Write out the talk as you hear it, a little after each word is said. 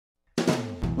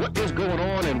What is going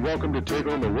on, and welcome to Take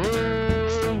on the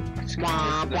World.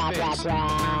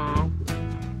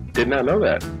 Did not know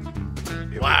that.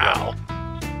 Wow.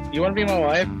 You want to be my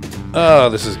wife?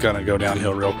 Oh, this is going to go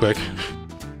downhill real quick.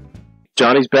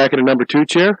 Johnny's back in the number 2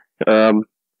 chair. I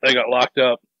got locked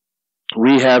up.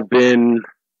 We have been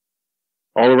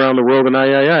all around the world in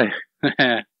III.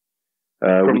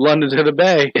 From London to the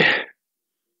Bay.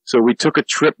 So we took a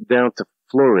trip down to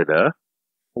Florida.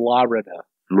 Florida.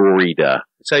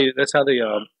 That's how they,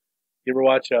 you ever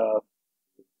watch,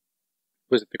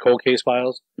 was it the Cold Case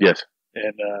Files? Yes.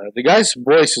 And the guy's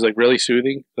voice is like really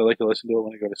soothing, so I like to listen to it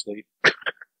when I go to sleep.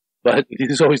 But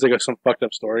he's always like some fucked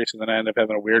up stories, and then I end up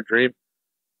having a weird dream.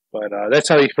 But that's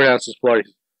how he pronounces Florida.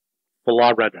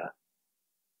 Florida.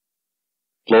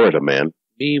 Florida, man.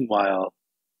 Meanwhile,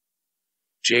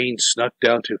 Jane snuck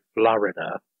down to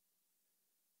Florida.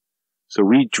 So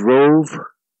we drove.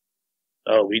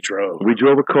 Oh, we drove. We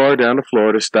drove a car down to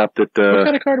Florida, stopped at... what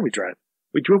kind of car did we drive?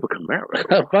 We drove a Camaro.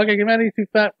 Oh, fucking imagine 2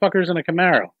 fat fuckers in a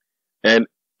Camaro. And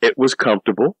it was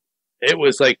comfortable. It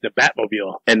was like the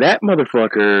Batmobile. And that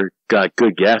motherfucker got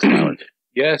good gas mileage.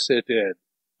 Yes, it did.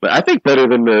 But I think better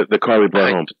than the car we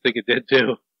brought home. I think it did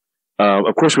too.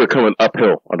 Of course, we were coming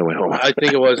uphill on the way home. I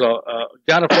think it was all...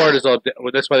 down to Florida is all...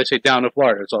 Well, that's why they say down to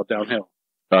Florida. It's all downhill.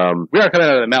 We are coming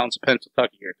out of the mountains of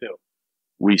Pennsylvania here too.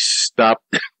 We stopped...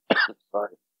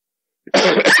 Sorry.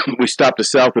 We stopped to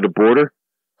south of the border.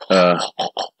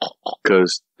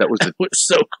 Because that was It was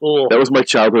so cool. that was my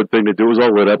childhood thing to do. It was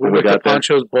all lit up when we got there.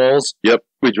 Poncho's balls. Yep,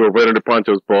 we drove right under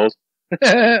Poncho's balls. Is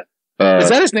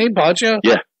that his name, Poncho?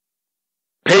 Yeah.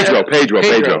 Pedro.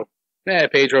 Yeah,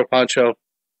 Pedro Poncho.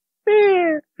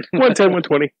 110,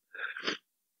 120.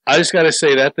 I just gotta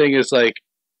say, that thing is like,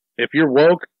 if you're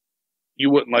woke,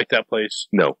 you wouldn't like that place.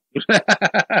 No.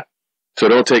 So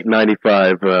don't take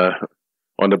 95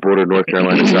 on the border of North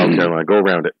Carolina, South Carolina. Go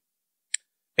around it.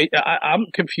 I'm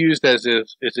confused as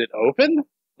is it open?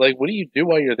 Like, what do you do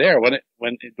while you're there when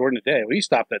during the day? We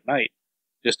stopped at night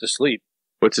just to sleep.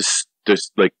 What's this?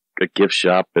 Just like a gift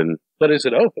shop and. But is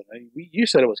it open? You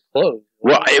said it was closed.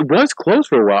 Well, it was closed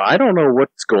for a while. I don't know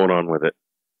what's going on with it.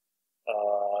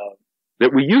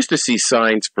 That we used to see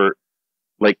signs for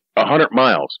like 100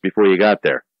 miles before you got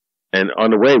there, and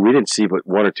on the way we didn't see but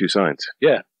 1 or 2 signs.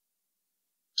 Yeah.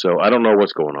 So I don't know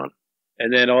what's going on.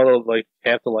 And then all of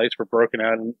half the lights were broken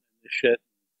out and shit.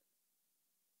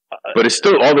 But it's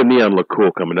still, all the neon looked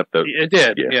cool coming up the... It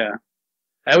did, yeah.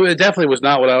 It definitely was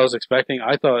not what I was expecting.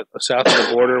 I thought south of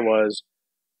the border was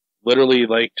literally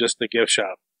like just the gift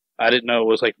shop. I didn't know it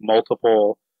was like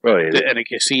multiple, and a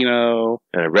casino.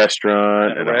 And a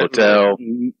restaurant, and a hotel.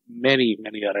 Many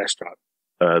restaurants.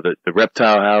 The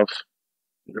reptile house.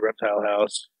 The reptile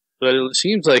house. But it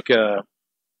seems like a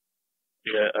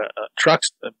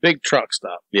big truck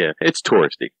stop. Yeah, it's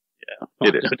touristy. Yeah,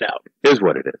 it is. No doubt. It is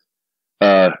what it is.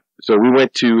 So we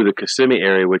went to the Kissimmee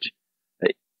area, which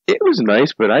it was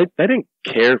nice, but I didn't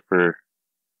care for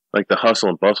like the hustle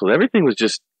and bustle. Everything was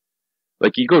just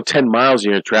like you go 10 miles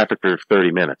and you're in traffic for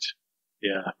 30 minutes.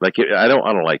 Yeah, like I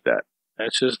don't like that.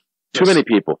 That's just too many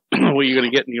people. What you're going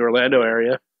to get in the Orlando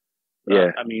area?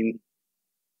 Yeah, I mean,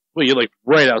 well, you're like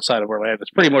right outside of Orlando.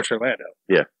 It's pretty much Orlando.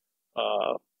 Yeah.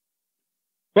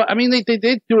 But I mean, they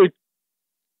did do a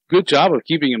good job of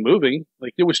keeping it moving.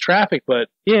 Like there was traffic, but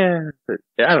yeah,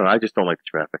 I don't know. I just don't like the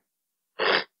traffic.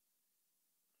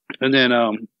 And then,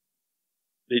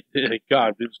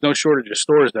 God, there's no shortage of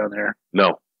stores down there.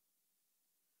 No.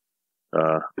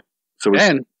 So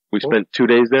we spent 2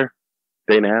 days there,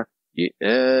 day and a half. Yeah,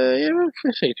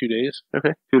 I'd say 2 days.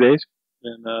 Okay, 2 days.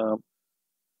 And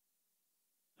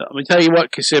let me tell you what,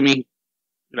 Kissimmee,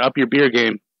 up your beer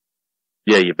game.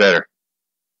 Yeah, you better.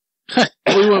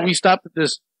 We stopped at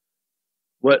this,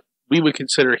 what we would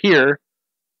consider here,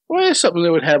 well, it's something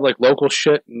that would have like local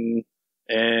shit and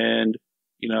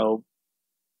you know,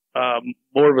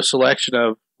 more of a selection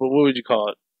of, what would you call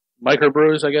it?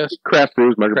 Microbrews, I guess? Craft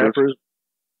brews, microbrews.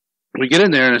 We get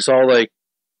in there and it's all like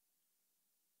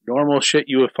normal shit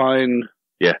you would find.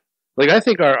 Yeah. Like I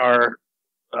think our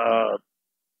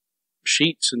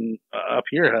sheets and up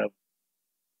here have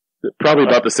probably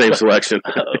about the same selection.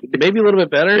 Maybe a little bit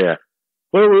better. Yeah.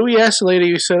 Well, we asked the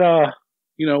lady, we said,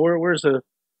 where's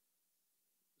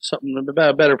something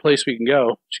about a better place we can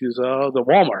go? She goes, the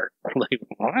Walmart. I'm like,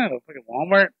 what? Fucking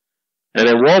Walmart? And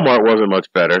then Walmart wasn't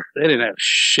much better. They didn't have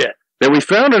shit. Then we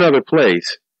found another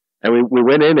place, and we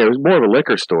went in there. It was more of a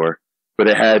liquor store, but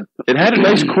it had a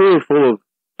nice cooler full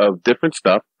of different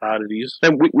stuff. Oddities.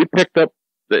 And we picked up,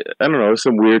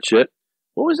 some weird shit.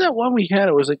 What was that one we had?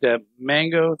 It was like that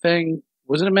mango thing.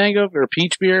 Was it a mango or a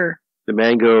peach beer? The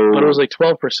mango. But it was like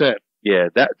 12%. Yeah,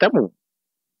 that one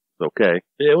okay.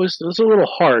 It was a little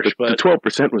harsh, The but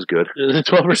 12% was good. the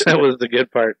 12% was the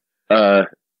good part.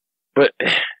 But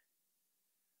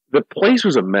the place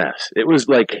was a mess. It was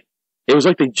like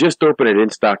they just opened it,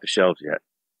 didn't stock the shelves yet.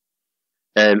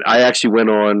 And I actually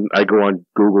I go on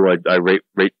Google, I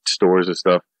rate stores and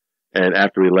stuff. And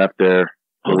after we left there,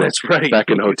 That's right. back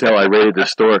in the hotel, I rated the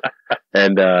store,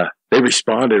 and they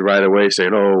responded right away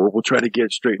saying, "Oh, we'll try to get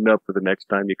it straightened up for the next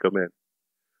time you come in.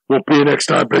 Won't be next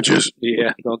time, bitches."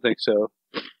 Yeah, don't think so.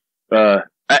 I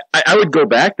would go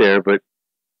back there, but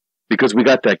because we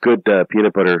got that good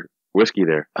peanut butter whiskey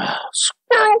there. Oh,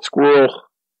 Squirrel.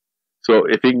 So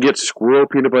if you can get Squirrel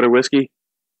peanut butter whiskey,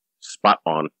 spot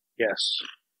on. yes.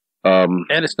 Um,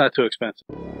 And it's not too expensive.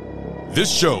 This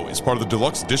show is part of the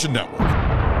Deluxe Edition Network.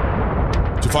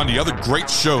 To find the other great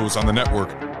shows on the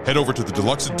network, head over to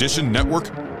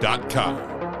thedeluxeeditionnetwork.com.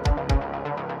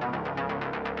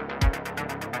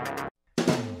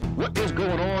 What is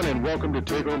going on, and welcome to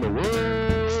Take On the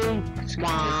World.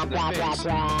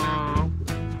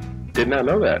 Did not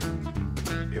know that.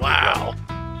 Wow.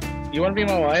 You want to be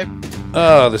my wife?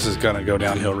 Oh, this is gonna go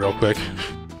downhill real quick.